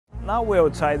now we're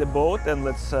outside the boat, and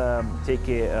let's take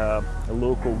a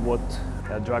look at what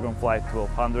Dragonfly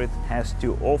 1200 has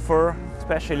to offer.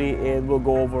 Especially, it will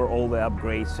go over all the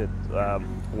upgrades that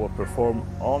were performed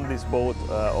on this boat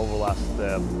over the last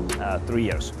 3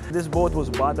 years. This boat was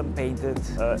bottom painted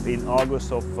in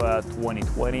August of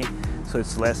 2020, so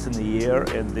it's less than a year,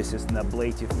 and this is an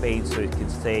ablative paint, so it can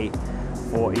stay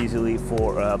easily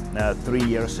for 3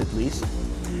 years at least.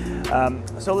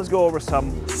 So let's go over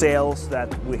some sails that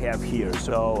we have here.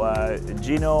 So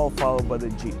Gino followed by the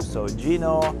Jeep. So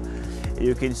Gino,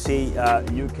 you can see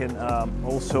you can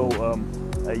also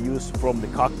use from the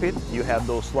cockpit. You have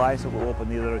those lines that will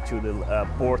open either to the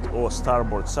port or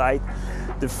starboard side.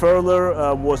 The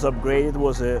furler was upgraded,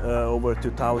 was over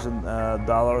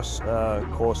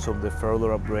 $2,000 cost of the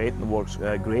furler upgrade. It works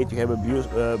great. You have a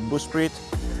bowsprit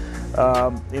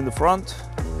in the front,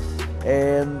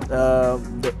 and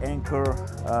the anchor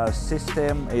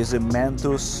system is a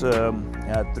Mantus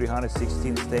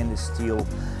 316 stainless steel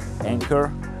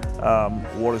anchor.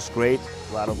 Works great,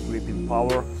 a lot of gripping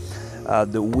power.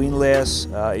 The windlass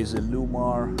is a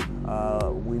Lumar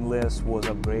windlass, was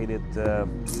upgraded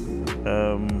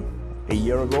a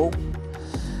year ago.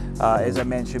 As I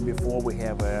mentioned before, we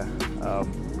have a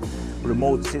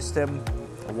remote system,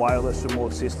 a wireless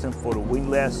remote system for the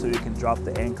windlass, so you can drop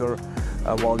the anchor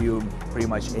while you're pretty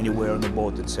much anywhere on the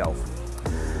boat itself.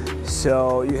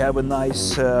 So you have a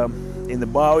nice, in the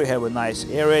bow you have a nice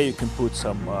area. You can put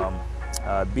some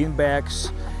bean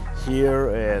bags here,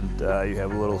 and you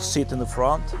have a little seat in the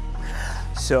front.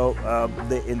 So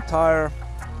the entire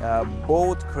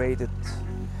boat created,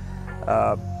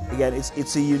 again,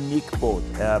 it's a unique boat.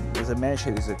 As I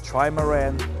mentioned, it's a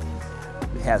Trimaran.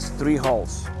 It has 3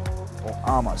 hulls, or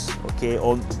amas, okay,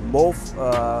 on both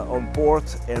on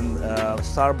port and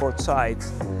starboard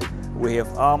sides. We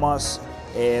have amas,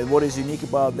 and what is unique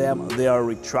about them, they are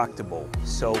retractable.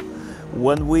 So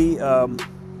when we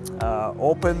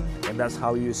open, and that's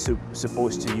how you're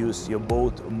supposed to use your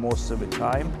boat most of the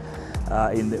time,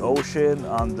 in the ocean,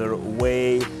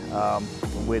 underway,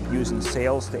 with using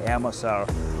sails, the amas are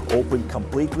open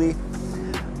completely.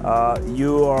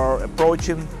 You are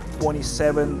approaching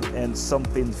 27 and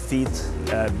something feet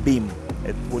beam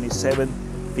at 27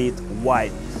 feet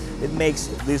wide. It makes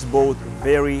this boat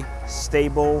very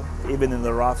stable even in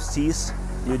the rough seas.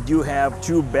 You do have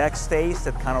 2 backstays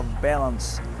that kind of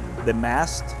balance the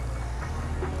mast,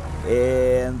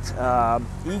 and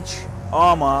each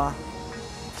ama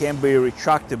can be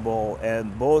retractable,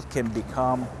 and both can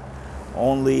become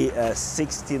only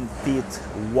 16 feet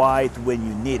wide when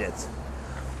you need it.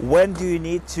 When do you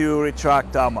need to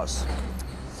retract amas?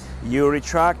 You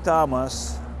retract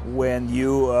amas when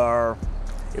you are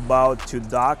about to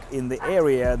dock in the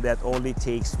area that only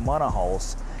takes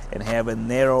monohulls and have a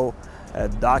narrow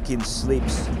docking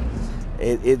slips.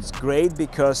 It's great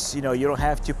because you don't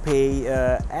have to pay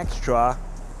extra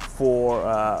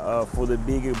for the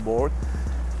bigger board.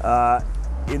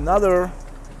 Another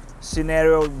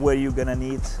scenario where you're gonna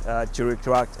need to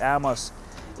retract amas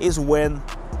is when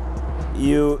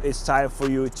it's time for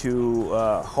you to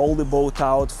hold the boat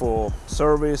out for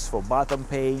service, for bottom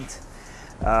paint.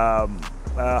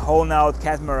 Hauling out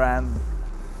catamaran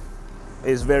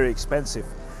is very expensive.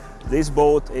 This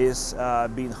boat is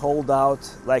being hauled out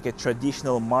like a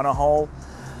traditional monohull.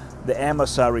 The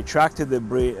amas are retracted, they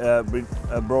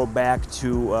brought back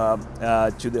to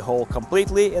the hull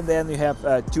completely, and then you have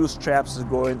 2 straps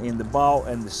going in the bow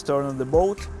and the stern of the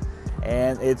boat,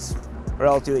 and it's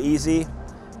relatively easy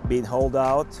being hauled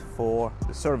out for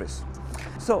the service.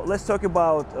 So let's talk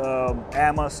about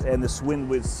amas and the swing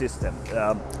width system.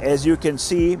 As you can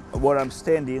see where I'm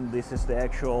standing, this is the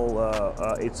actual,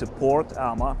 it's a port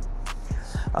ama.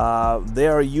 They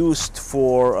are used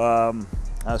for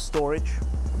storage.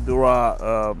 There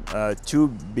are 2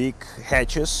 big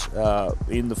hatches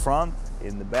in the front,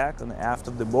 in the back, and aft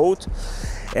of the boat,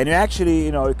 and you actually,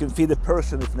 you can fit a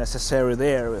person if necessary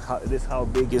there. This is how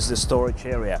big is the storage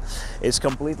area. It's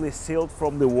completely sealed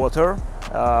from the water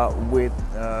with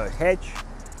hatch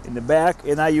in the back,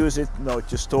 and I use it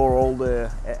to store all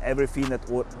everything that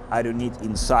I don't need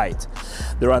inside.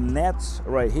 There are nets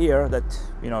right here that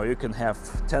you can have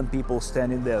 10 people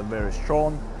standing there, very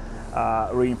strong,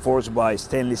 reinforced by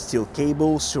stainless steel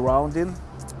cables surrounding.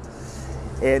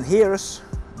 And this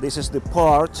is the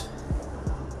part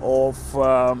of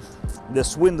the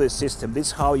swindler system. This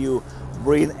is how you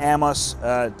bring amas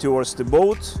towards the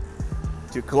boat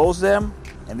to close them,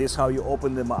 and this is how you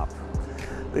open them up.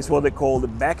 This is what they call the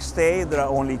backstay. There are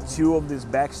only 2 of these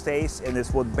backstays, and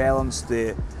it's what balance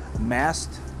the mast,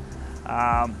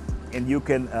 and you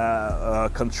can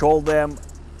control them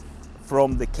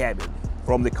from the cabin.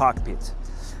 from the cockpit.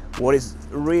 What is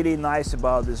really nice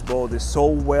about this boat is so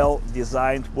well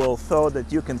designed, well thought,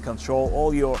 that you can control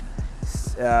all your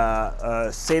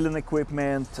sailing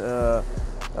equipment,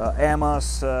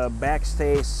 AMAs,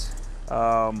 backstays,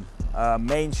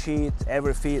 main sheet,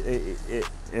 everything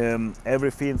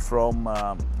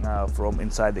from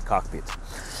inside the cockpit.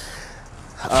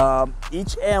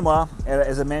 Each AMA,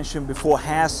 as I mentioned before,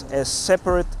 has a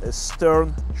separate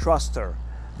stern thruster.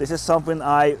 This is something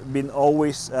I've been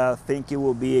always thinking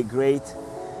will be a great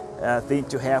thing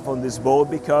to have on this boat,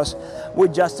 because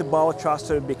with just a bow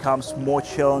thruster it becomes more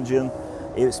challenging,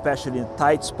 especially in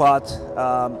tight spot,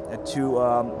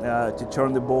 to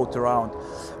turn the boat around.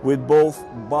 With both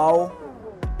bow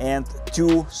and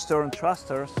two stern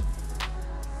thrusters,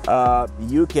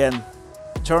 you can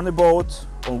turn the boat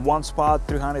on one spot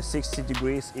 360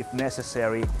 degrees if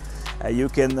necessary. You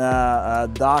can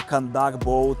dock and dock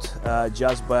boat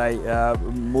just by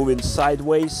moving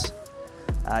sideways,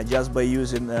 just by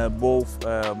using both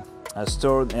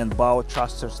stern and bow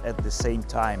thrusters at the same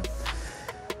time.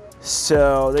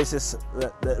 So this is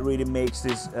that really makes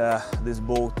this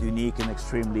boat unique and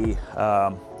extremely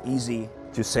easy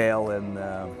to sail and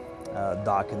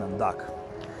dock and undock.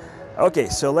 Okay,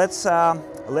 so let's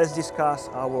discuss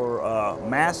our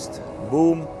mast,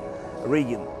 boom,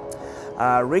 rigging.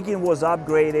 Rigging was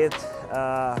upgraded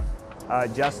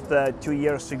just 2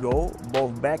 years ago.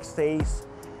 Both backstays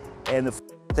and the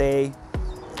stay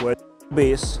where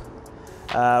this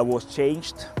was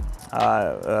changed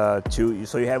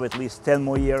so you have at least 10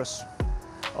 more years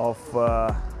of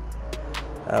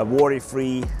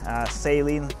worry-free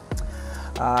sailing.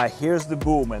 Here's the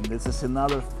boom, and this is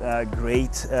another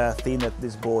great thing that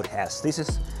this boat has. This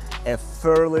is a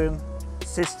furling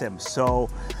system. So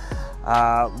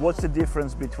what's the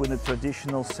difference between a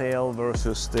traditional sail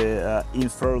versus the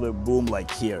in-furler boom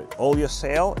like here? All your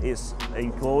sail is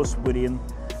enclosed within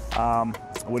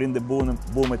the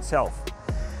boom itself.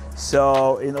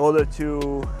 So in order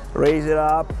to raise it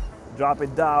up, drop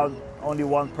it down, only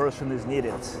one person is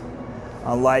needed.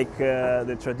 Unlike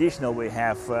the traditional, we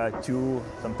have 2,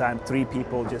 sometimes 3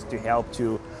 people just to help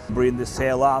to bring the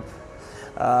sail up.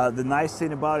 The nice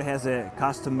thing about it has a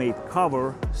custom-made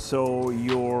cover, so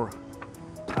your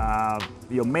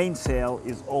main sail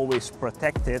is always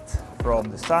protected from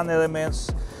the sun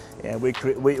elements, and we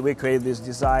create this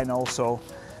design also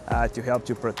to help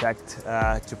to protect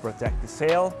the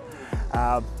sail.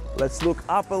 Let's look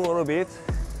up a little bit.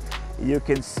 You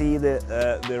can see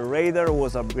the radar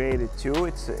was upgraded too.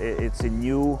 It's a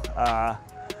new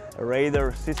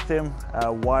radar system,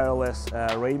 wireless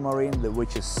Trimaran,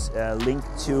 which is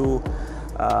linked to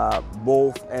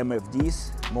both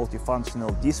MFDs,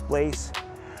 multifunctional displays.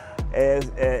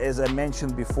 As I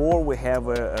mentioned before, we have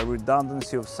a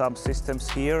redundancy of some systems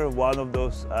here. One of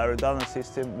those redundant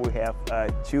systems, we have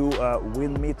 2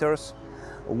 wind meters.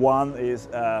 One is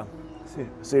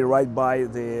right by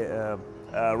the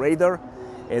radar,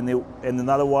 and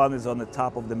another one is on the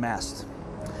top of the mast.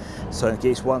 So in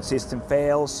case one system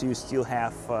fails, you still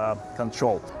have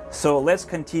control. So let's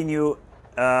continue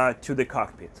to the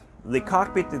cockpit. The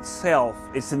cockpit itself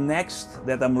is the next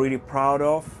that I'm really proud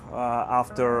of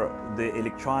after the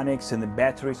electronics and the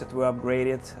batteries that were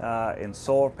upgraded and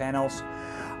solar panels.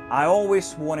 I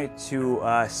always wanted to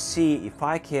see if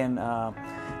I can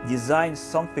design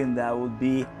something that would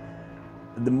be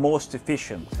the most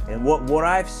efficient. And what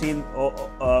I've seen,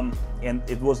 and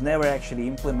it was never actually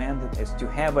implemented, is to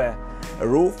have a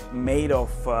roof made of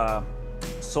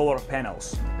solar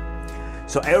panels.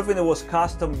 So everything that was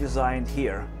custom designed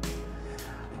here.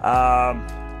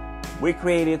 We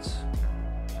created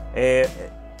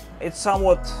it's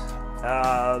somewhat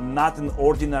not an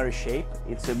ordinary shape.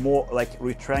 It's a more like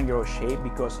rectangular shape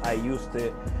because I used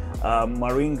the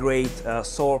marine grade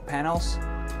solar panels,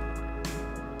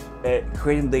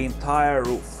 creating the entire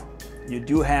roof. You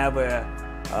do have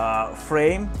a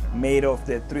frame made of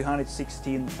the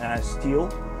 316 steel,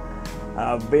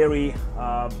 very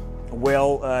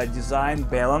well designed,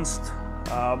 balanced,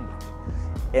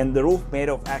 and the roof made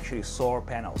of actually solar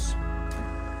panels.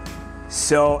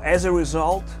 So as a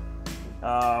result,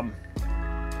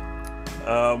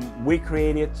 we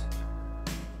created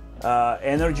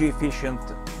energy efficient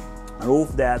roof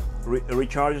that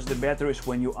recharges the batteries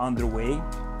when you're underway,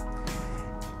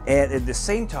 and at the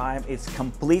same time it's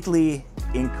completely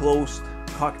enclosed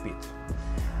cockpit.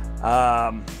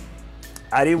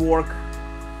 I did work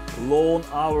long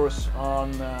hours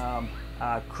on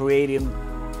creating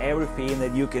everything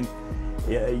that you can.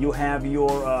 You have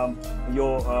your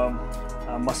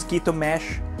mosquito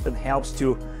mesh that helps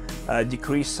to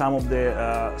decrease some of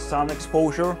the sun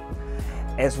exposure,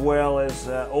 as well as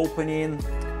opening.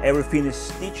 Everything is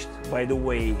stitched, by the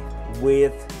way,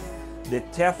 with the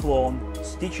Teflon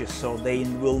stitches, so they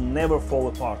will never fall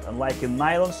apart. Unlike in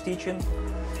nylon stitching,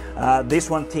 this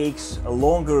one takes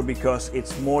longer because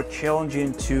it's more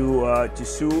challenging to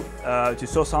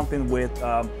sew something with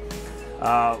the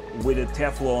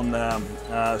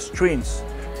Teflon strings.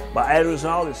 But as a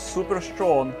result, it's super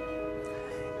strong,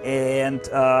 and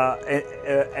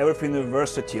everything is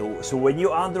versatile. So when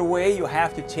you're underway, you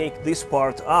have to take this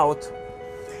part out.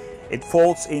 It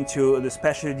folds into the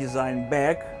specially designed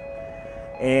bag,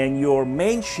 and your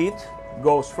main sheet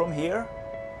goes from here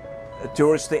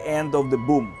towards the end of the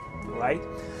boom, right?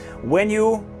 When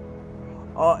you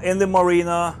are in the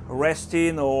marina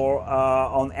resting or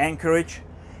on anchorage,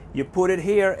 you put it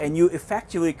here and you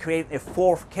effectively create a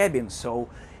fourth cabin. So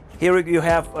here you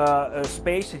have a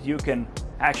space that you can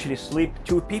actually sleep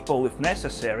 2 people if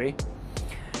necessary,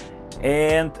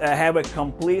 and have a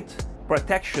complete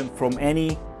protection from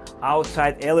any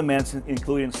outside elements,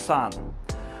 including sun.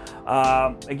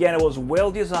 Again, it was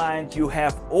well designed. You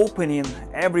have opening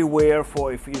everywhere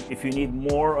for if you need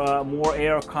more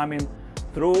air coming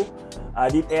through. I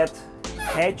did add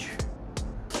hatch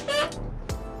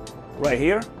right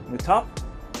here in the top.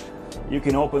 You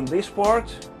can open this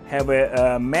part, have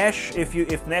a mesh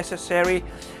if necessary.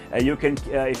 You can,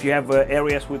 if you have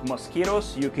areas with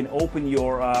mosquitoes, you can open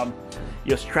your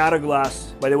strata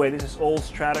glass. By the way, this is all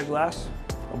strata glass,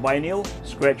 vinyl,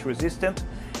 scratch resistant.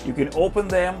 You can open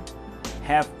them,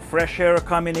 have fresh air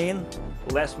coming in,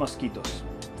 less mosquitoes.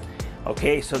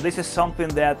 Okay, so this is something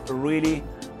that really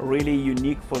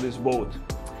unique for this boat.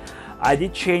 I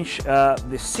did change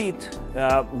the seat.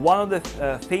 One of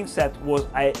the things that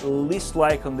I least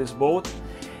like on this boat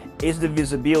is the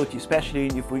visibility, especially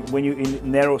when you're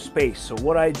in narrow space. So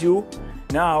what I do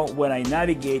now, when I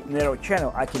navigate narrow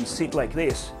channel, I can sit like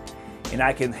this, and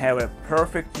I can have a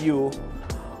perfect view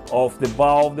of the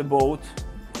bow of the boat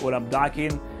when I'm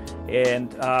docking,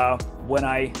 and when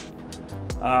I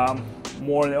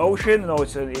more in the ocean.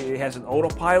 It has an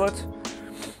autopilot.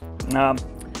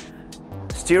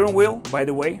 Steering wheel, by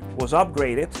the way, was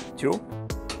upgraded too.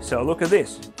 So look at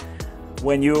this.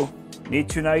 When you need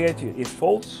to navigate, it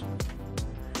folds,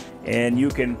 and you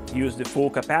can use the full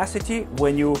capacity.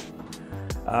 When you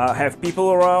have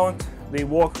people around, they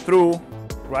walk through,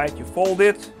 right? You fold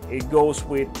it. It goes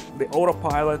with the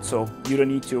autopilot, so you don't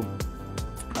need to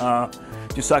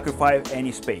sacrifice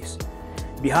any space.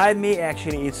 Behind me,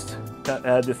 actually, it's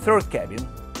the third cabin.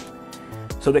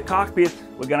 So the cockpit,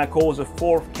 we're gonna call the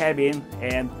fourth cabin,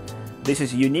 and this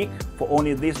is unique for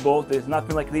only this boat. There's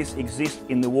nothing like this exists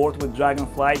in the world with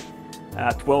Dragonfly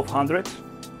 1200.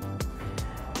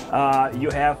 You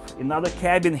have another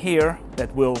cabin here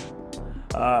that we'll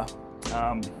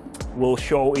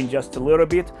show in just a little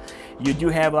bit. You do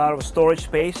have a lot of storage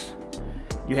space.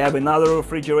 You have another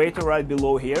refrigerator right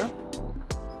below here.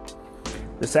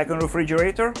 The second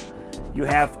refrigerator. You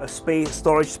have a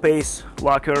storage space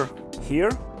locker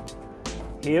here.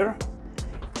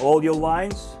 All your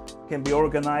lines can be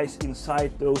organized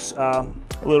inside those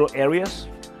little areas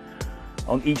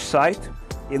on each side.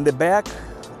 In the back,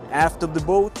 aft of the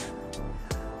boat,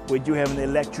 we do have an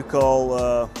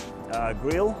electrical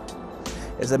grill.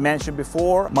 As I mentioned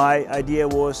before, my idea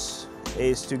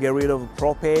is to get rid of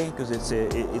propane because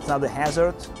it's not a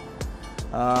hazard.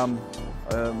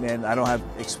 And I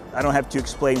don't have to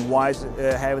explain why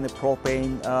having a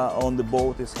propane on the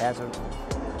boat is hazard.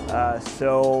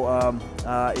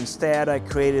 Instead, I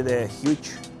created a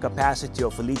huge capacity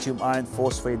of lithium iron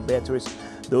phosphate batteries.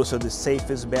 Those are the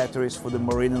safest batteries for the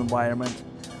marine environment.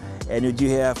 And you do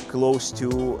have close to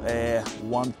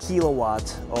 1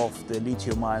 kilowatt of the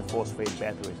lithium iron phosphate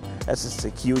batteries. That's just a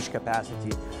huge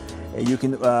capacity. And you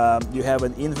have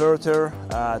an inverter,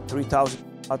 3000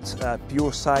 watt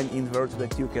pure sine inverter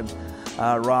that you can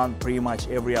run pretty much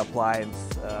every appliance,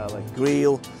 like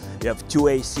grill. You have 2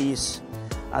 ACs.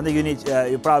 I think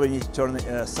you probably need to turn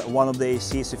one of the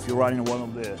ACs if you're running one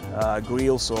of the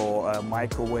grills or a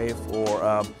microwave or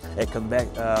a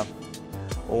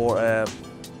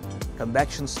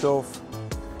convection stove.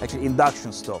 Actually,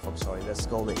 induction stove. I'm sorry, that's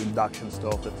called the induction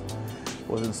stove that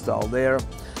was installed there.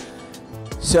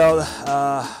 So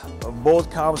boat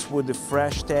comes with the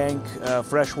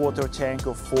freshwater tank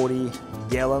of 40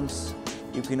 gallons.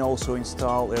 You can also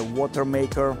install a water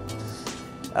maker.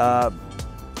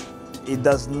 It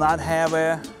does not have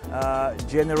a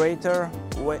generator,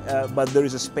 but there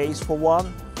is a space for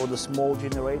one, for the small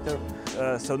generator.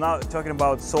 So now talking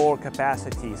about solar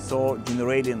capacity, solar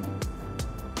generating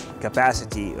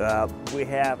capacity. We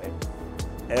have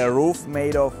a roof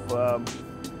made of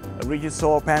rigid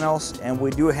solar panels, and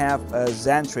we do have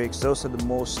Xantrix. Those are the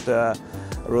most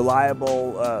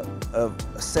reliable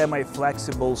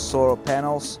semi-flexible solar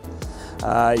panels.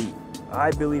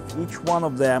 I believe each one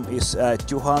of them is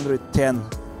 210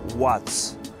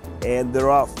 watts, and there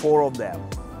are 4 of them.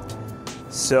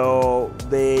 So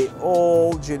they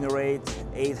all generate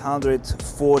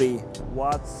 840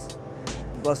 watts,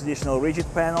 plus additional rigid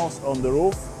panels on the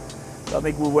roof. I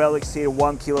think we well exceed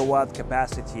 1 kilowatt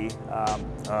capacity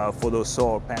for those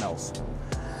solar panels.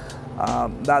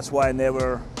 That's why I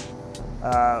never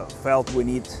felt we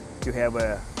need to have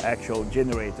an actual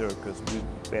generator, because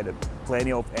we had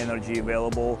plenty of energy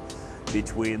available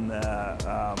between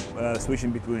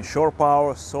switching between shore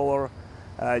power, solar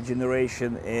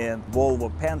generation, and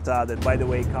Volvo Penta, that by the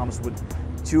way comes with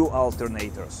 2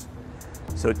 alternators.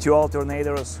 So 2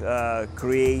 alternators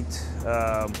create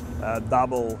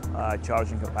double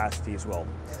charging capacity as well.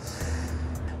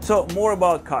 So more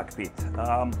about cockpit.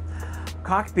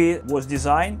 Cockpit was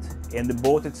designed, and the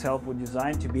boat itself was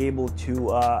designed to be able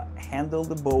to handle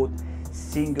the boat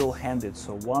single-handed.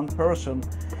 So one person,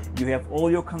 you have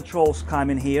all your controls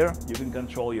coming here. You can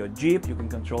control your jib, you can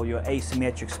control your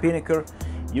asymmetric spinnaker,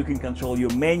 you can control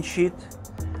your main sheet,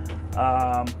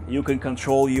 you can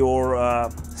control your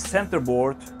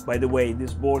centerboard. By the way,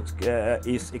 this board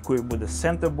is equipped with a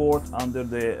centerboard under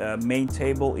the main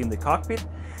table in the cockpit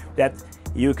that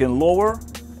you can lower,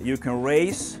 you can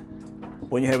raise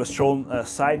when you have a strong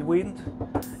side wind,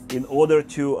 in order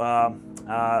to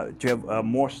have a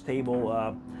more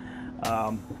stable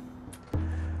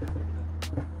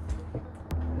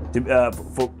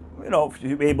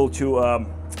to be able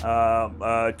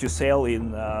to sail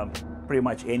in pretty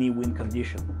much any wind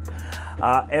condition.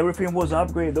 Everything was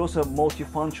upgraded. Those are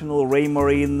multifunctional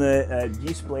Raymarine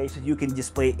displays. You can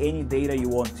display any data you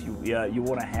want to. You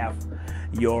want to have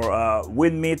your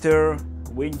wind meter,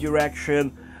 wind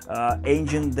direction,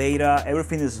 engine data.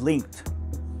 Everything is linked.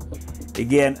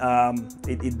 Again,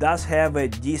 it does have a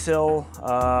diesel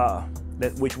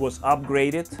which was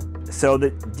upgraded. So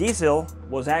the diesel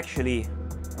was actually,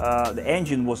 the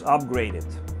engine was upgraded.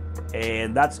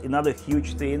 And that's another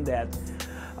huge thing that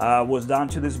was done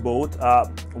to this boat.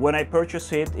 When I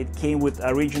purchased it, it came with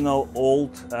original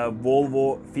old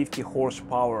Volvo 50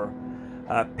 horsepower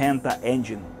Penta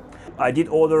engine. I did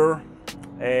order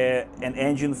an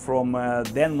engine from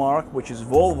Denmark, which is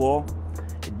Volvo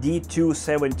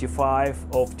D275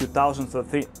 of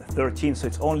 2013. So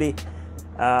it's only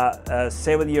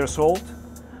 7 years old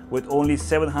with only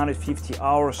 750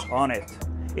 hours on it.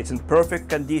 It's in perfect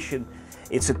condition.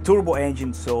 It's a turbo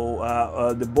engine, so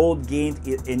the boat gained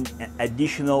an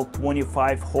additional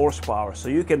 25 horsepower. So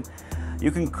you can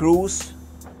cruise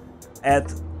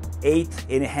at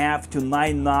 8.5 to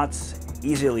 9 knots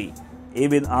easily,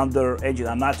 even under engine.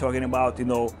 I'm not talking about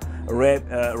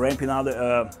ramping out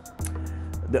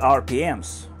the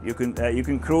RPMs. You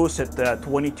can cruise at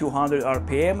 2200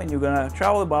 RPM, and you're gonna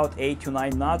travel about 8 to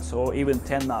 9 knots, or even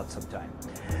 10 knots sometimes.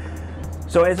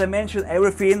 So as I mentioned,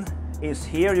 everything is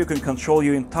here. You can control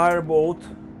your entire boat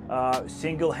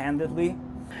single-handedly.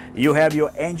 You have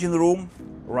your engine room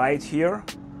right here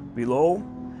below.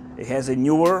 It has a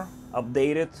newer,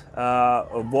 updated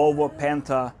Volvo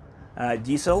Penta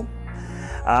diesel.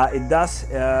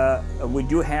 We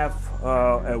do have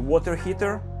a water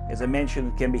heater. As I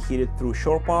mentioned, it can be heated through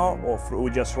shore power or through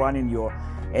just running your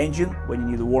engine when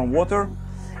you need warm water.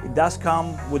 It does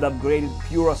come with upgraded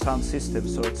Purasan system.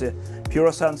 So it's a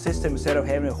Purasan system. Instead of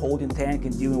having a holding tank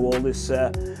and dealing with all these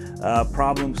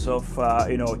problems of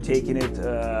taking it,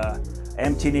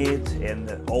 emptying it,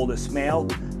 and all the smell.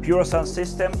 Purasan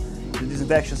system, the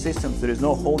disinfection system. There is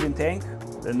no holding tank,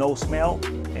 there's no smell,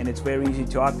 and it's very easy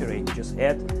to operate. You just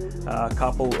add a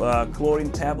couple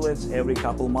chlorine tablets every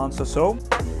couple months or so,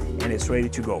 and it's ready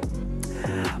to go.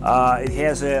 It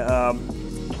has a,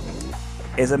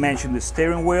 as I mentioned, the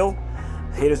steering wheel.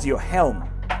 Here's your helm.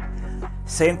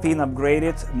 Same thing,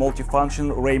 upgraded,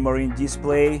 multifunction Raymarine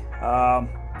display.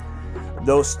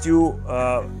 Those two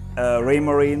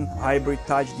Raymarine hybrid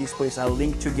touch displays are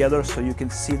linked together, so you can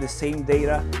see the same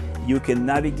data. You can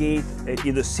navigate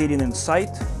either sitting inside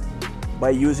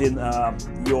by using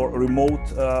your remote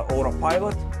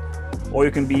autopilot, or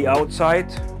you can be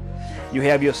outside. You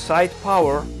have your side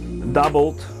power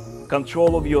doubled,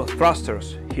 control of your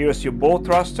thrusters. Here's your bow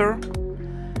thruster.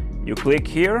 You click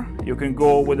here, you can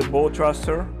go with the bow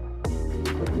thruster,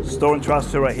 stern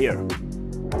thruster right here.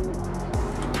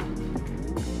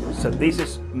 So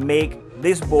this make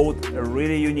this boat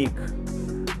really unique.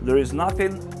 There is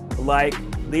nothing like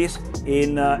this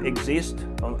exist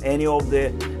on any of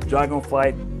the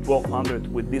Dragonfly 1200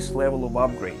 with this level of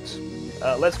upgrades.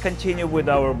 let's continue with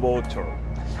our boat tour.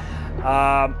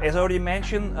 As I already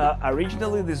mentioned,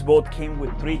 originally this boat came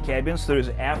with 3 cabins. There is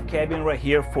an aft cabin right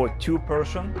here for 2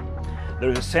 person. There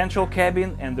is a central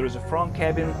cabin and there is a front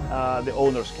cabin, the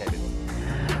owner's cabin.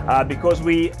 Because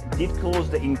we did close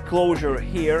the enclosure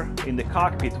here in the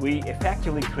cockpit, we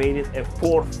effectively created a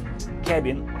 4th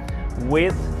cabin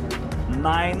with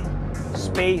 9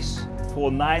 space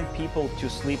for 9 people to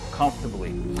sleep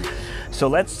comfortably. So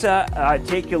let's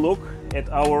take a look at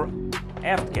our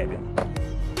aft cabin.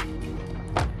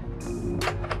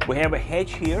 We have a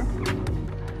hatch here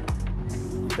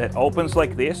that opens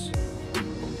like this.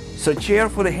 So chair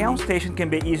for the helm station can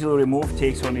be easily removed,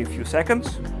 takes only a few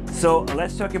seconds. So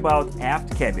let's talk about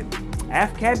aft cabin.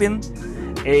 Aft cabin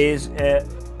is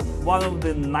one of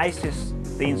the nicest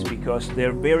things because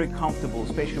they're very comfortable,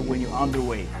 especially when you're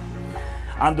underway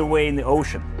in the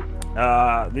ocean.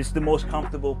 This is the most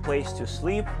comfortable place to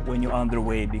sleep when you're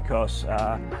underway because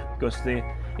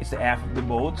it's the aft of the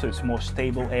boat, so it's a more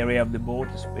stable area of the boat,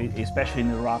 especially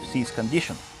in the rough seas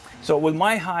condition. So with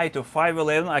my height of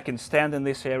 5'11", I can stand in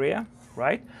this area,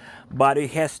 right? But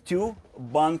it has 2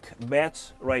 bunk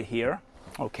beds right here,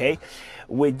 okay?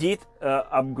 We did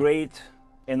upgrade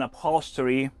an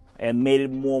upholstery and made it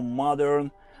more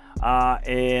modern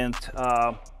and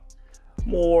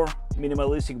more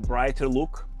minimalistic, brighter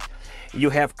look.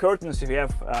 You have curtains if you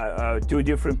have 2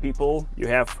 different people. You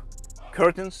have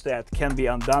curtains that can be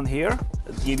undone here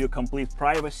that give you complete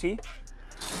privacy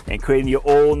and create your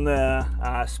own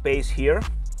space here.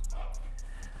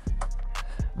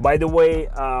 By the way,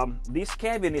 this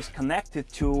cabin is connected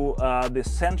to the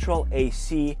central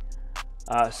AC,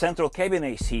 central cabin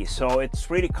AC, so it's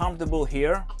really comfortable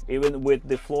here. Even with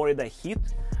the Florida heat,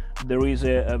 there is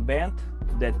a vent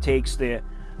that takes the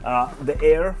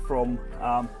air from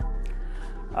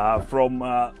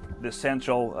the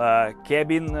central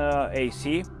cabin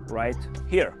AC right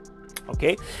here.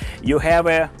 Okay, you have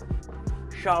a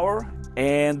shower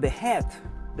and the hat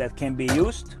that can be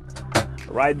used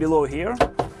right below here.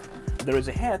 There is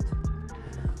a hat,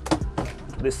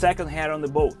 the second hat on the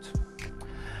boat.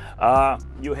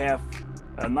 You have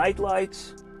night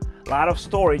lights, a lot of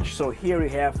storage. So here you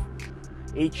have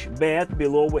each bed,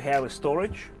 below we have a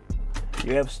storage.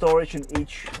 You have storage in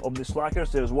each of these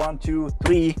lockers. There's 1, 2,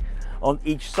 3 on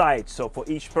each side. So for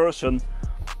each person,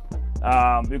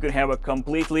 you can have a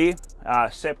completely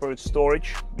separate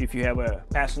storage. If you have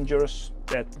passengers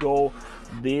that go,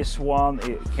 this one,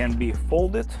 it can be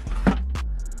folded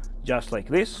just like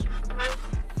this.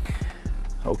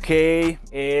 Okay,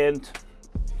 and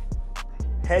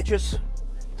hatches,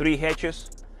 3 hatches.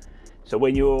 So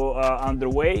when you're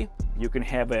underway, you can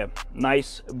have a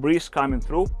nice breeze coming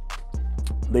through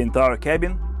the entire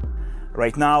cabin.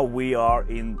 Right now we are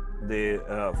in the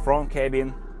front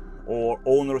cabin or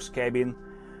owner's cabin,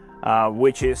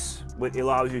 which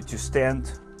allows you to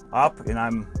stand up, and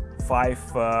I'm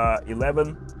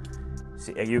 5'11".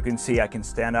 You can see I can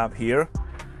stand up here.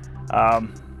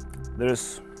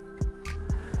 There's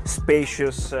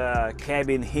spacious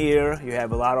cabin here. You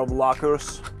have a lot of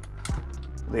lockers.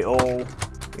 They all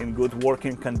in good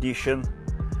working condition.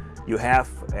 You have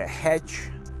a hatch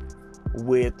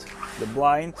with the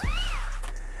blind.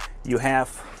 You have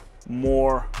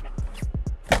more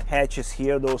hatches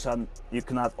here. Those are you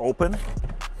cannot open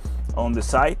on the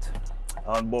side,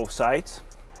 on both sides.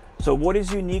 So what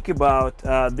is unique about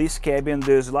this cabin?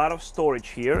 There's a lot of storage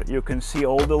here. You can see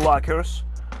all the lockers.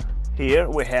 Here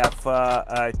we have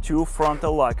 2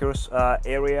 frontal lockers,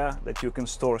 area that you can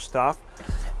store stuff,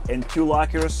 and 2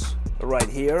 lockers right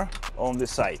here on the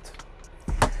side.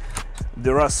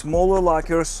 There are smaller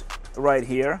lockers right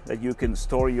here that you can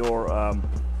store your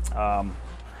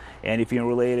anything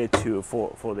related to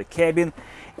for the cabin,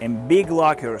 and big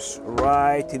lockers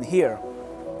right in here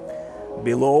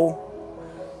below.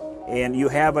 And you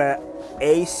have a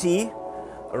AC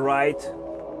right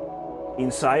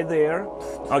inside there.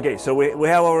 Okay, so we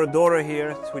have our daughter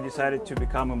here. We decided to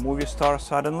become a movie star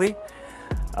suddenly.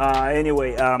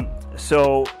 Anyway,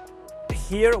 so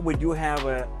here we do have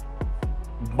a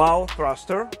bow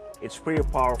thruster. It's pretty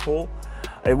powerful.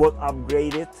 It was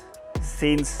upgraded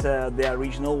since the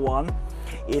original one.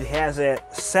 It has a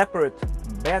separate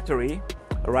battery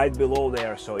right below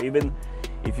there. So even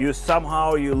if you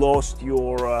somehow lost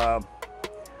your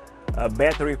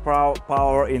battery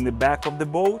power in the back of the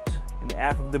boat, in the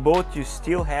aft of the boat, you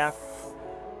still have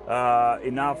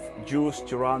enough juice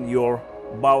to run your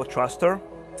bow thruster.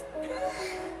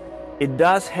 It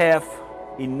does have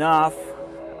enough.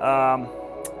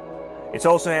 It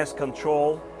also has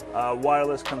control,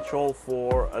 wireless control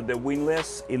for the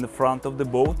windlass in the front of the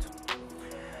boat.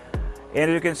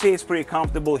 And you can see it's pretty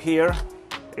comfortable here.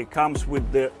 It comes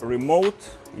with the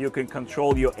remote. You can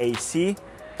control your AC.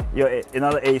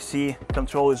 Another AC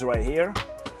control is right here.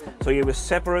 So you have a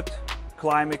separate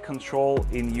climate control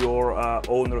in your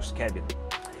owner's cabin.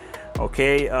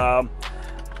 Okay,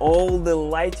 all the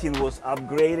lighting was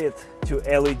upgraded to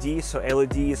LED, so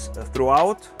LEDs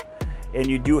throughout. And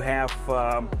you do have,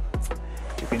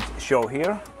 you can show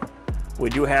here, we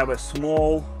do have a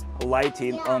small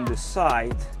lighting on the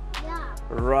side,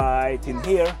 right in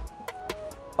here.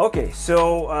 Okay,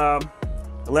 so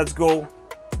let's go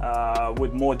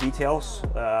with more details.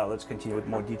 Let's continue with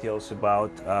more details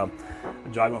about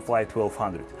Dragonfly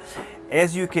 1200.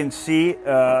 As you can see,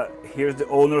 here's the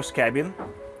owner's cabin,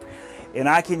 and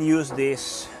I can use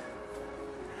this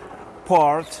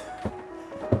part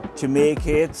to make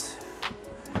it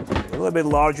a little bit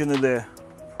larger than the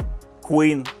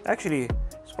queen. Actually,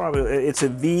 it's a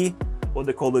V, what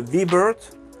they call the V-bird,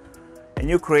 and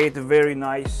you create a very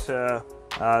nice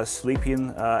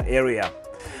sleeping area.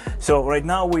 So right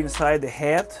now we're inside the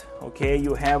head. Okay,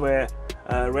 you have a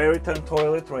return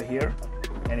toilet right here,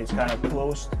 and it's kind of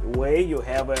closed away. You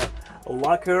have a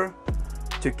locker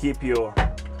to keep your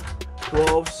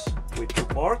clothes with two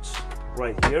parts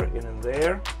right here and in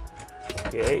there.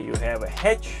 Okay, you have a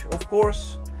hatch, of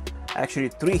course. Actually,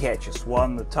 three hatches,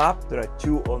 one on the top, there are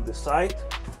two on the side,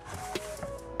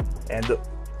 and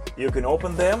you can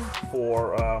open them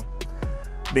for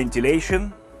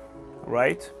ventilation,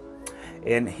 right?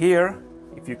 And here,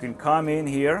 if you can come in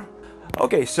here.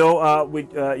 Okay, so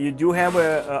you do have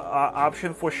a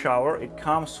option for shower. It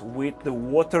comes with the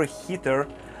water heater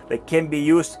that can be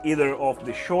used either of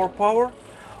the shore power,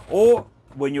 or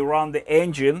when you run the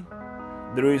engine,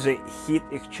 there is a heat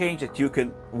exchange that you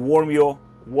can warm your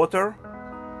water,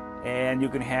 and you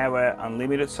can have an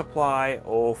unlimited supply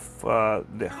of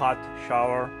the hot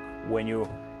shower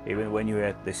even when you're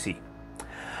at the sea.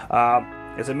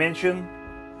 As I mentioned,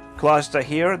 closet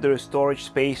here. There is storage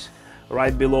space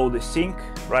right below the sink.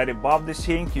 Right above the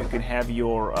sink, you can have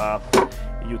your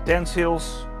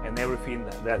utensils and everything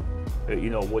that you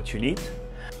know what you need.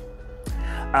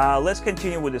 Let's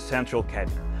continue with the central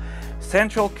cabin.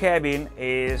 Central cabin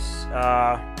is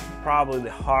probably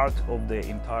the heart of the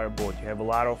entire boat. You have a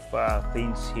lot of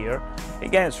things here.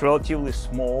 Again, it's relatively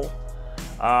small.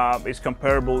 It's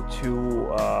comparable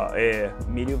to a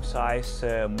medium-sized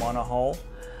monohull,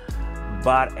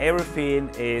 but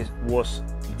everything was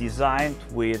designed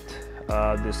with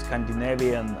the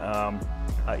Scandinavian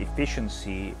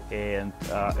efficiency and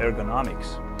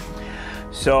ergonomics.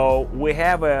 So we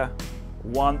have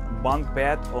one bunk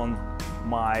bed on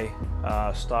my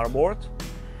starboard,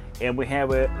 and we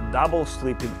have a double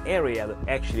sleeping area that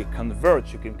actually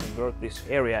converts. You can convert this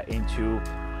area into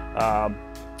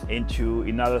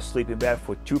another sleeping bed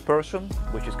for two person,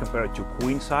 which is compared to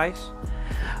queen size.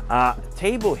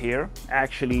 Table here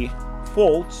actually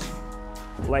folds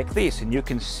like this, and you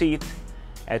can seat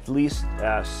at least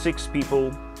 6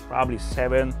 people, probably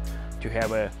 7, to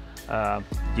have a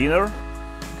dinner.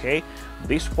 Okay,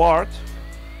 this part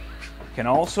can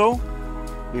also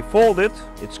be folded.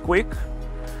 It's quick.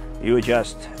 You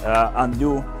just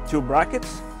undo 2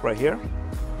 brackets right here,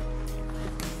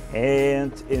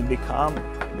 and it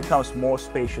becomes more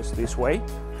spacious this way.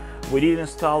 We did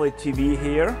install a TV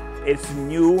here. It's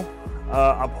new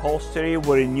upholstery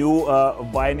with new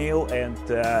vinyl and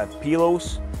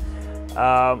pillows,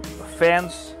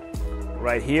 fans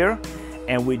right here,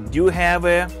 and we do have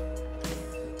a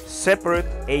separate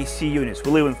AC units.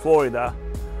 We live in Florida,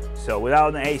 so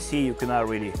without an AC you cannot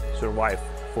really survive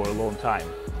for a long time.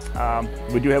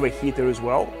 We do have a heater as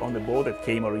well on the boat that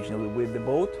came originally with the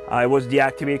boat. It was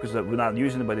deactivated because we're not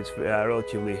using it, but it's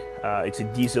relatively, it's a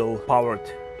diesel powered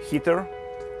heater.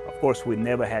 Of course, we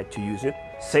never had to use it.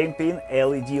 Same thing,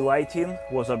 LED lighting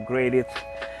was upgraded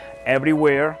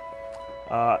everywhere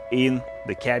in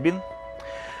the cabin.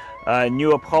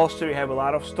 New upholstery, have a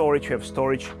lot of storage. You have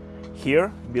storage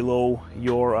here below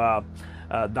your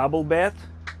double bed.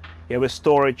 You have a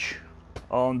storage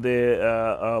on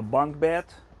the bunk bed.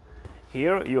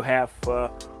 Here you have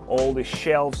all the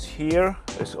shelves here.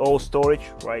 It's all storage.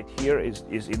 Right here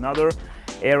is another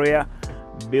area.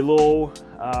 Below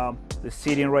the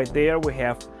seating right there, we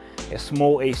have a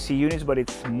small AC unit, but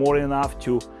it's more than enough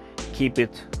to keep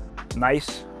it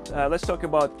nice. Let's talk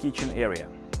about kitchen area,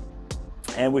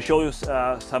 and we'll show you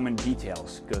some in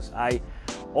details, because I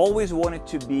always wanted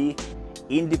to be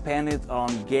independent on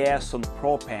gas, on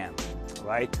propane,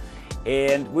 right?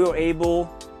 And we were able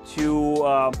to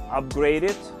upgrade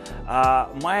it.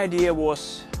 My idea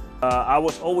was I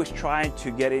was always trying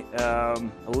to get it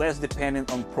less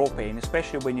dependent on propane,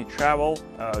 especially when you travel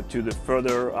to the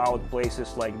further out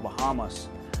places like Bahamas.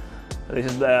 This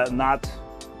is not,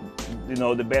 you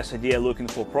know, the best idea looking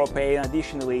for propane.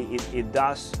 Additionally, it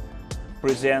does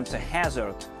present a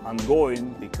hazard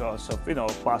ongoing because of, you know,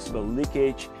 possible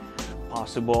leakage,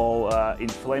 possible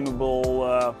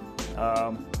inflammable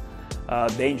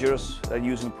dangers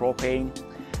using propane.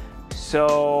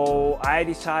 So I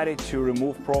decided to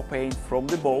remove propane from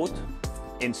the boat.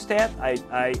 Instead,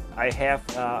 I have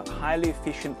highly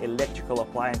efficient electrical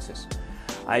appliances.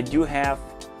 I do have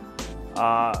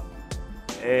a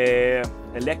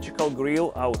electrical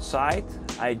grill outside.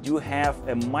 I do have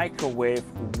a microwave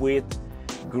with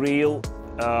grill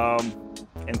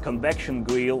and convection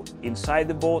grill inside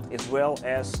the boat, as well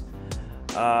as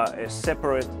a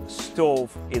separate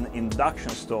stove, in induction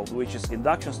stove, which is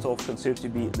induction stove considered to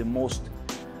be the most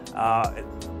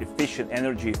efficient,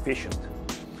 energy efficient.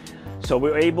 So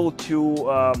we're able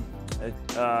to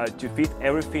fit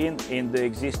everything in the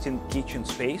existing kitchen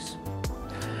space.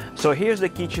 So here's the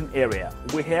kitchen area.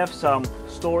 We have some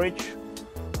storage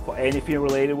for anything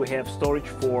related. We have storage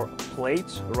for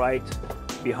plates right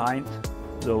behind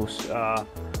those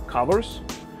covers,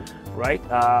 right?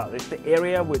 It's the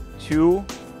area with 2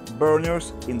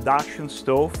 burners induction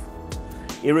stove.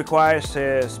 It requires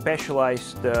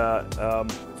specialized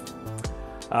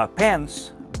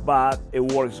pans, but it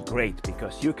works great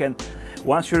because you can,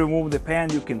 once you remove the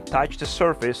pan, you can touch the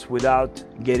surface without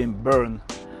getting burned,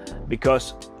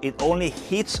 because it only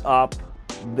heats up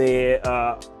the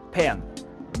pan,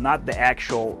 not the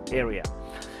actual area.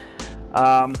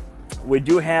 We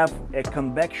do have a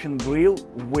convection grill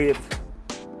with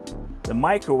the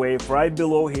microwave right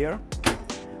below here.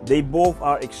 They both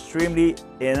are extremely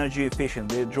energy efficient.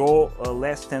 They draw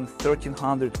less than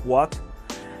 1300 watt.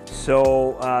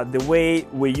 So the way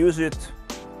we use it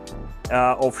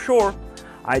offshore,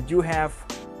 I do have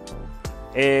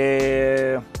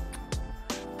a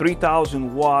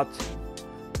 3000 watt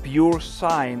pure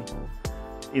sine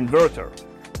inverter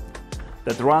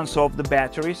that runs off the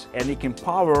batteries, and it can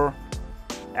power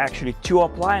actually 2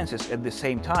 appliances at the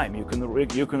same time. You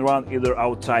can run either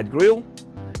outside grill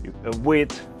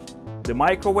with the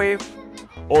microwave,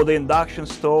 or the induction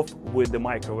stove with the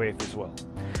microwave as well.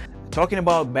 Talking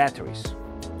about batteries,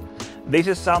 this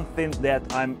is something that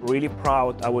I'm really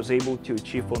proud I was able to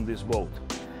achieve on this boat.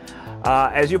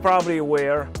 As you're probably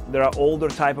aware, there are older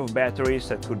type of batteries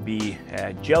that could be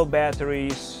gel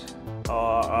batteries,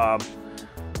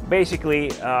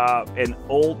 basically an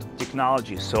old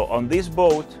technology. So on this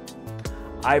boat,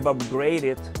 I've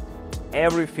upgraded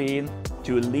everything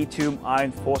to lithium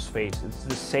iron phosphate. It's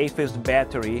the safest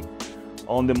battery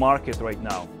on the market right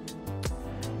now,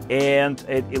 and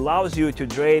it allows you to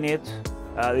drain it.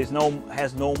 Has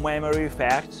no memory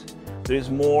effects. There is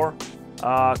more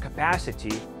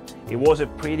capacity. It was a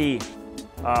pretty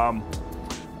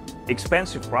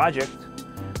expensive project,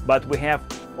 but we have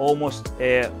almost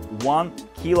 1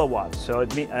 kilowatt. So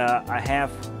it means I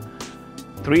have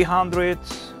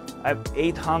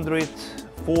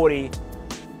 840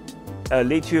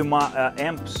 lithium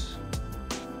amps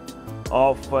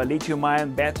of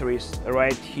lithium-ion batteries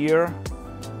right here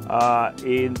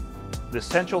in the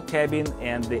central cabin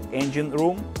and the engine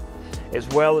room, as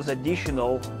well as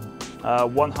additional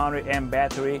 100 amp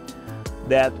battery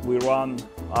that we run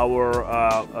our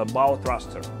bow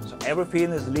thruster. So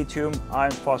everything is lithium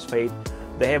iron phosphate.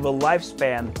 They have a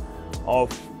lifespan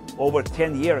of over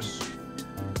 10 years,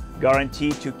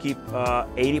 guaranteed to keep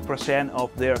 80%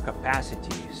 of their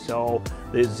capacity. So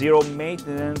there's zero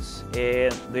maintenance,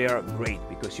 and they are great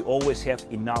because you always have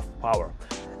enough power.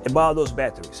 About those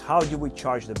batteries, how do we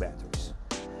charge the batteries?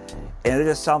 And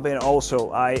this is something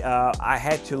also I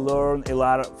had to learn a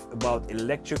lot about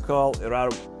electrical, a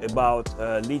lot about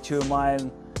lithium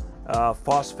ion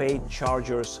phosphate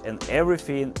chargers, and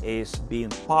everything is being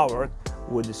powered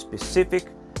with a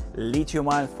specific lithium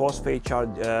ion phosphate charge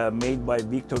made by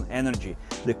Victron Energy.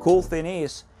 The cool thing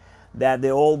is that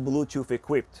they're all Bluetooth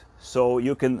equipped, so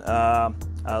you can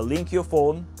link your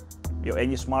phone,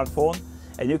 any smartphone,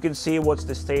 and you can see what's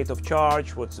the state of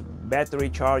charge, what's the battery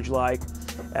charge like,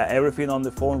 everything on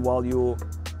the phone while you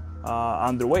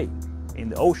underway in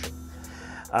the ocean.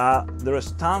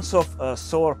 There's tons of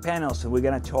solar panels, and we're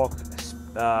gonna talk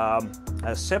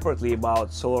separately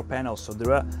about solar panels. So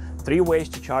there are 3 ways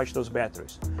to charge those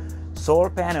batteries. Solar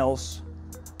panels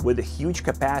with a huge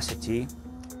capacity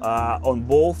on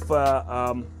both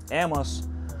AMOS.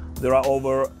 There are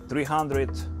over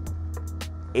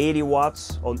 380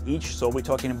 watts on each, so we're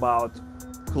talking about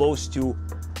close to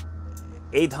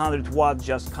 800 watts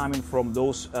just coming from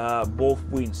those both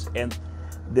wings. And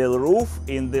the roof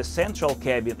in the central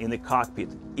cabin in the cockpit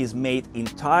is made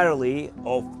entirely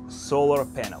of solar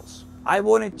panels. I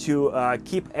wanted to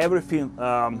keep everything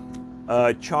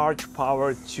charge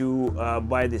powered to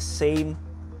by the same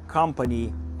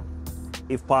company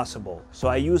if possible. So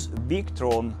I use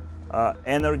Victron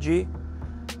energy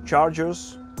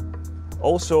chargers,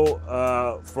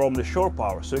 also from the shore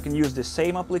power. So you can use the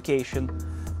same application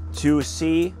to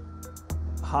see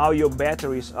how your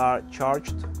batteries are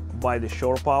charged by the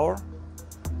shore power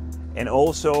and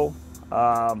also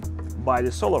by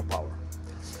the solar power.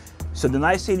 So the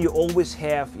nice thing, you always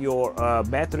have your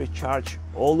battery charged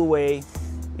all the way.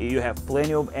 You have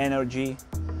plenty of energy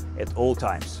at all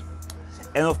times.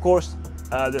 And of course,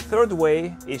 the third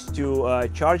way is to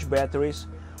charge batteries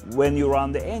when you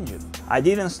run the engine. I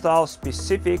did install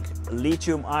specific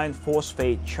lithium iron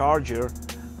phosphate charger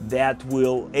that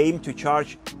will aim to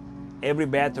charge every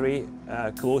battery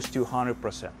close to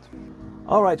 100%.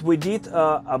 All right, we did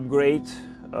upgrade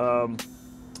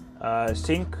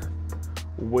sink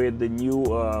with the new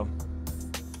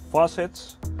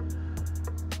faucets.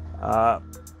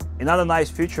 Another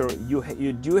nice feature,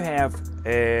 you do have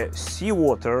a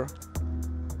seawater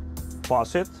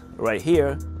faucet right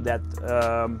here that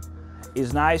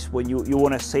is nice when you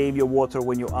want to save your water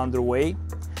when you're underway.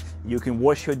 You can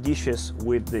wash your dishes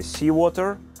with the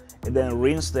seawater and then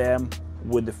rinse them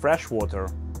with the fresh water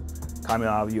coming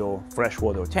out of your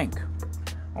freshwater tank.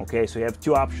 Okay, so you have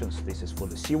two options. This is for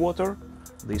the seawater,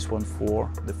 this one for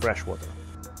the freshwater.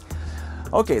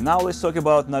 Okay, now let's talk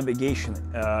about navigation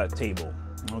table.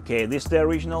 Okay, this is the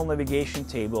original navigation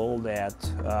table that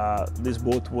this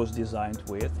boat was designed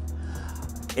with.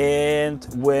 And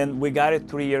when we got it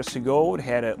 3 years ago, it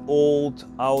had an old,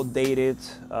 outdated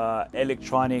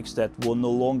electronics that were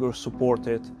no longer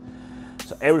supported.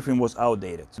 So everything was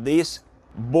outdated. This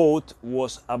boat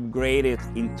was upgraded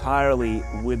entirely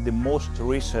with the most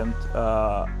recent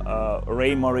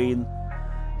Trimaran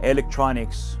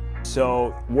electronics.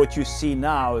 So what you see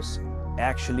now is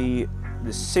actually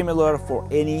the similar for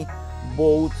any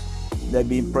boat that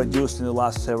been produced in the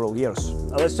last several years.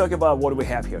 Let's talk about what we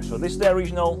have here. So this is the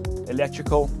original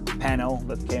electrical panel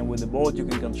that came with the boat. You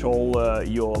can control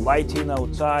your lighting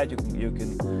outside, you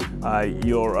can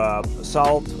your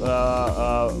salt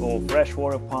or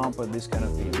freshwater pump and this kind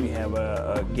of thing. We have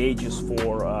gauges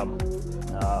for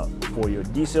your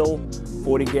diesel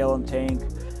 40-gallon tank.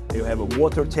 You have a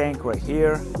water tank right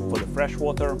here for the fresh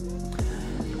water.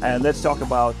 And let's talk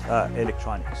about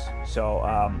electronics. So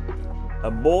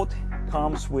a boat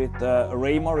comes with a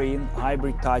Trimaran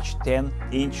Hybrid Touch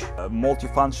 10-inch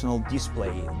multifunctional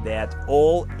display that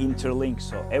all interlinks.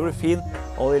 So everything,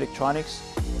 all electronics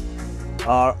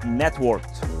are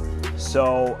networked.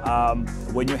 So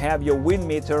when you have your wind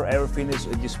meter, everything is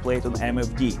displayed on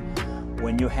MFD.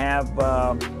 When you have,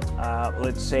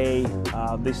 let's say,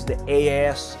 this is the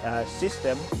AAS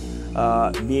system,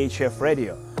 VHF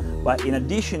radio. But in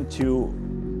addition to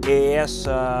AAS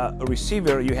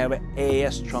receiver, you have an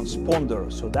AAS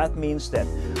transponder. So that means that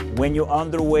when you're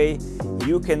underway,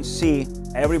 you can see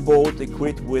every boat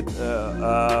equipped with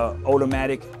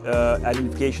automatic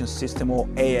identification system or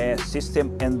AAS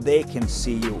system, and they can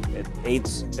see you.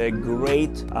 It's a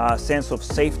great sense of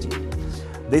safety.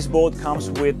 This boat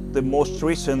comes with the most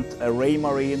recent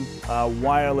Trimaran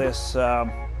wireless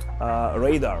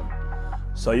radar.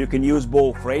 So you can use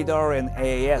both radar and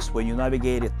AAS when you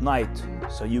navigate at night,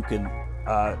 so you can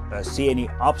see any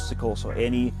obstacles or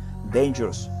any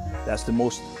dangers. That's the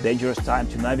most dangerous time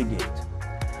to navigate.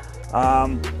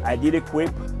 I did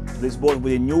equip this boat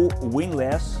with a new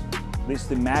windlass. This is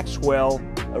the Maxwell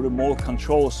remote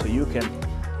control, so you can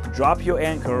drop your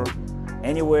anchor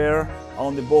anywhere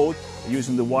on the boat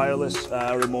using the wireless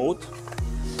remote.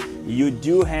 You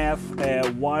do have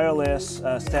a wireless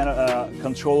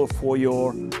controller for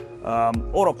your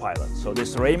autopilot. So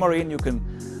this Trimaran, you can,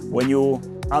 when you're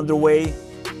underway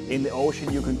in the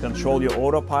ocean, you can control your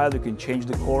autopilot. You can change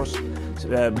the course,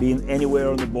 being anywhere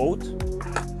on the boat.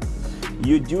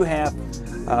 You do have,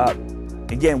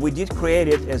 again, we did create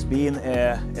it as being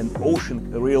a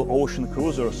real ocean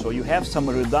cruiser. So you have some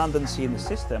redundancy in the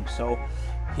system. So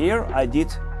here I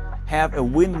did have a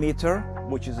wind meter,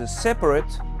 which is a separate.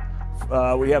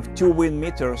 We have two wind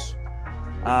meters,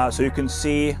 so you can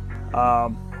see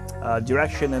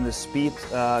direction and the speed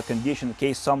condition. In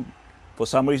case for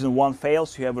some reason one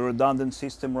fails, you have a redundant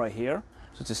system right here.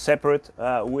 So it's a separate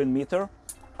wind meter.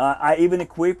 I even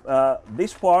equip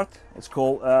this part. It's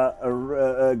called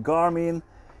a Garmin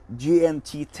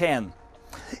GNT10.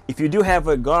 If you do have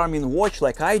a Garmin watch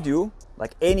like I do,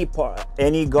 like any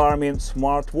Garmin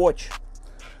smartwatch,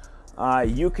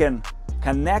 you can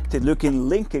connect it, you can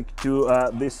link it to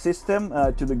this system,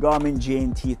 to the Garmin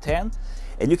GNT10,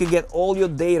 and you can get all your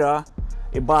data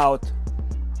about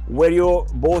where your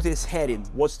boat is heading,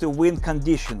 what's the wind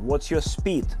condition, what's your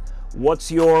speed, what's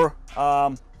your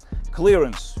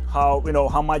clearance,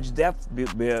 how much depth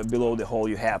below the hull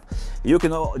you have. You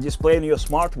can display in your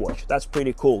smartwatch. That's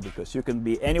pretty cool because you can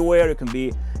be anywhere. You can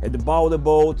be at the bow of the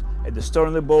boat, at the stern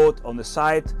of the boat, on the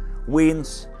side,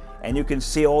 winds, and you can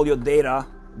see all your data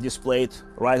displayed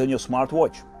right on your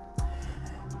smartwatch.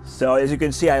 So as you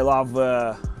can see, I love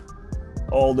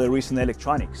all the recent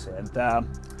electronics, and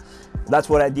that's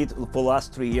what I did for the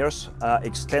last 3 years,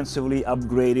 extensively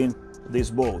upgrading this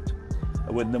boat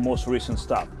with the most recent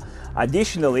stuff.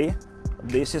 Additionally,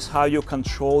 this is how you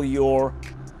control your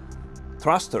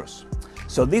thrusters.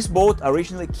 So this boat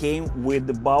originally came with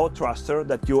the bow thruster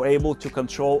that you're able to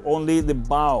control only the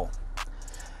bow.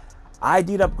 I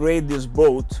did upgrade this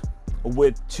boat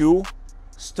with 2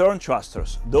 stern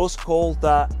thrusters, those called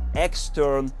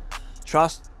X-stern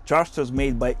thrusters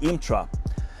made by Imtra.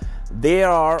 They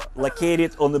are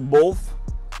located on the both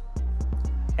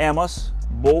AMAs,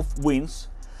 both wings.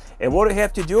 And what you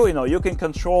have to do, you can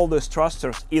control these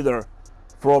thrusters either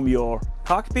from your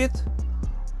cockpit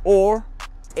or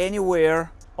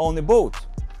anywhere on the boat.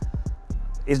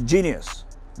 It's genius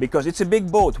because it's a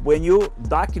big boat. When you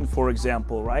docking, for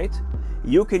example, right,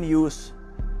 you can use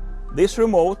this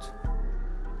remote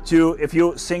to, if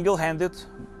you single-handed,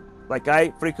 like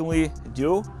I frequently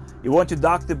do, you want to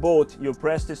dock the boat, you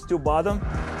press these 2 buttons,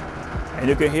 and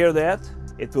you can hear that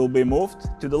it will be moved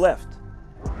to the left.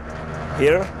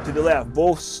 Here to the left,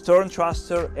 both stern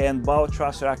thruster and bow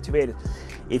thruster activated.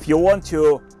 If you want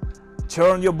to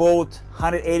turn your boat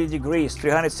 180 degrees,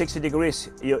 360 degrees,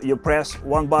 you press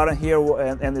 1 button here,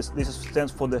 and this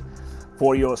stands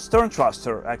for your stern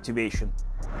thruster activation,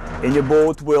 and your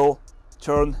boat will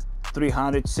turn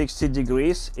 360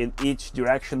 degrees in each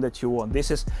direction that you want.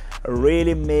 This is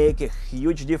really make a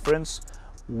huge difference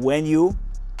when you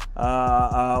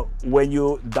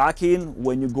dock in,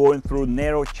 when you're going through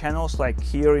narrow channels like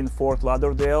here in Fort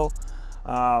Lauderdale.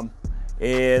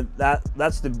 And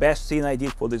that's the best thing I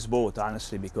did for this boat,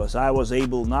 honestly, because I was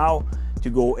able now to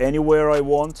go anywhere I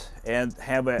want and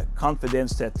have a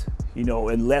confidence that,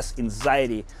 and less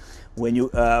anxiety when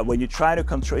you try to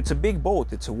control. It's a big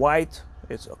boat. It's a white.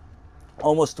 It's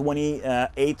almost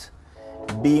 28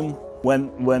 beam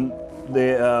when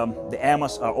the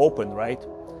AMAs are open, right?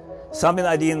 Something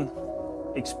I didn't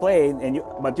explain,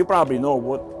 but you probably know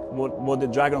what the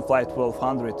Dragonfly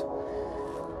 1200.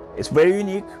 It's very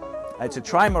unique. It's a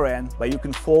Trimaran, but you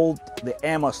can fold the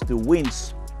AMAs, the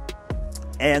wings,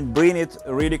 and bring it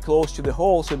really close to the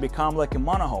hull, so it become like a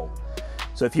monohull.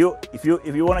 So if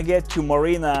you want to get to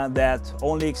marina that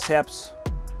only accepts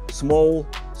small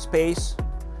space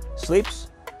slips,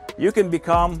 you can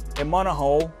become a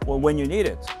monohull when you need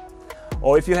it.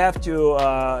 Or if you have to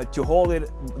haul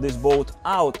this boat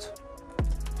out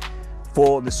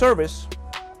for the service,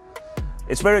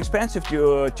 it's very expensive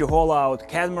to haul out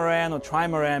catamaran or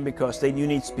trimaran because then you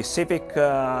need specific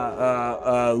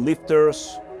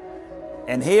lifters.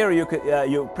 And here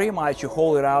you pretty much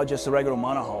haul it out just a regular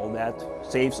monohull. That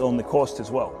saves on the cost as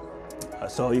well.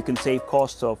 So you can save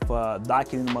cost of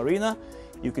docking in the marina.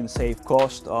 You can save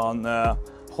cost on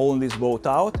hauling this boat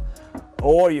out.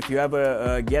 Or if you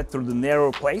ever get through the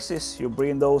narrow places, you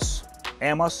bring those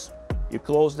AMAs, you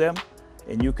close them,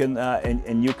 and you can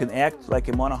act like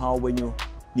a monohull when you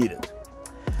need it.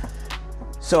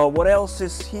 So what else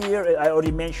is here? I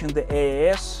already mentioned the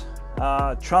AAS,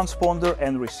 transponder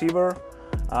and receiver.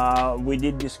 We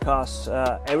did discuss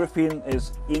everything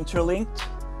is interlinked.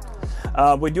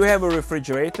 We do have a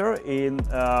refrigerator in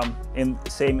the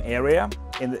same area,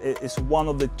 and it's one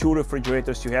of the 2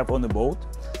 refrigerators you have on the boat.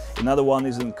 Another one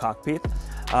is in cockpit.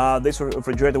 This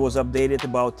refrigerator was updated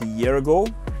about a year ago.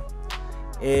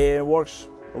 It works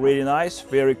really nice,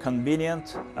 very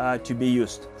convenient to be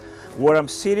used. Where I'm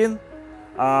sitting,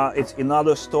 it's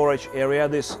another storage area.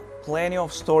 There's plenty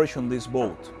of storage on this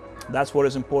boat. That's what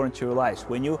is important to realize.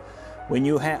 When you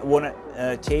want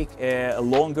to take a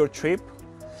longer trip,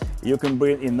 you can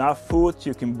bring enough food,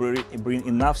 you can bring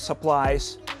enough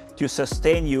supplies to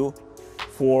sustain you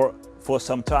for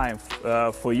some time,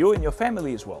 for you and your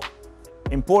family as well.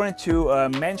 Important to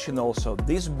mention also,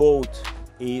 this boat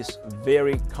is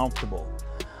very comfortable.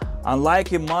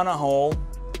 Unlike a monohull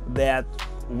that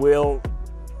will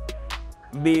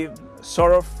be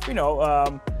sort of,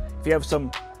 if you have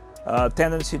some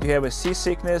tendency to have a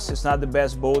seasickness, it's not the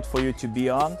best boat for you to be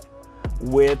on.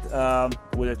 With a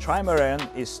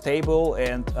Trimaran, is stable,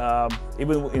 and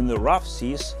even in the rough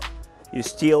seas, you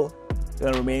still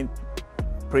gonna remain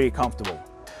pretty comfortable.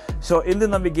 So in the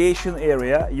navigation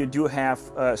area, you do have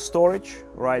storage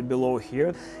right below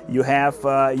here. You have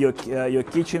your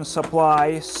kitchen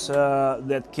supplies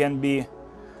that can be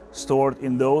stored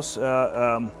in those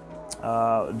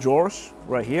drawers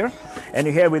right here. And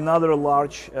you have another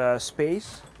large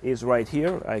space is right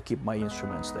here. I keep my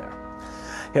instruments there.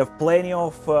 You have plenty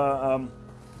of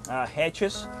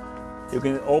hatches. You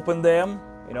can open them,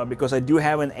 you know, because I do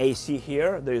have an AC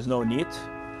here. There is no need.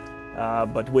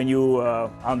 But when you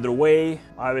underway,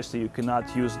 obviously you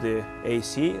cannot use the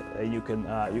AC. You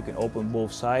can open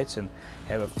both sides and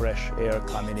have a fresh air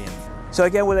coming in. So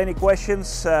again, with any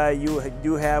questions, you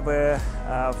do have a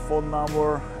phone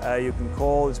number you can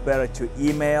call. It's better to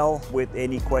email with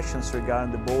any questions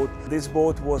regarding the boat. This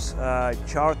boat was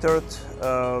chartered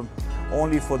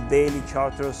only for daily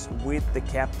charters with the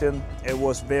captain. It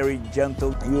was very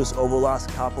gentle use over the last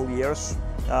couple years,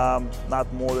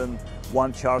 not more than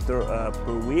one charter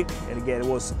per week. And again, it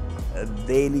was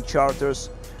daily charters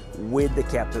with the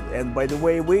captain. And by the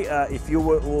way, if you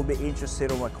will be interested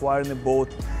in acquiring a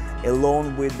boat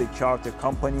along with the charter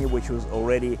company, which was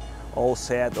already all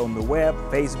set on the web,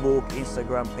 Facebook,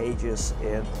 Instagram pages,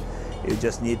 and you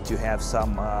just need to have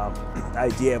some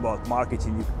idea about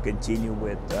marketing, you can continue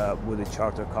with the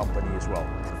charter company as well.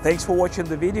 Thanks for watching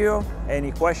the video.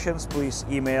 Any questions, please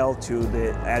email to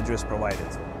the address provided.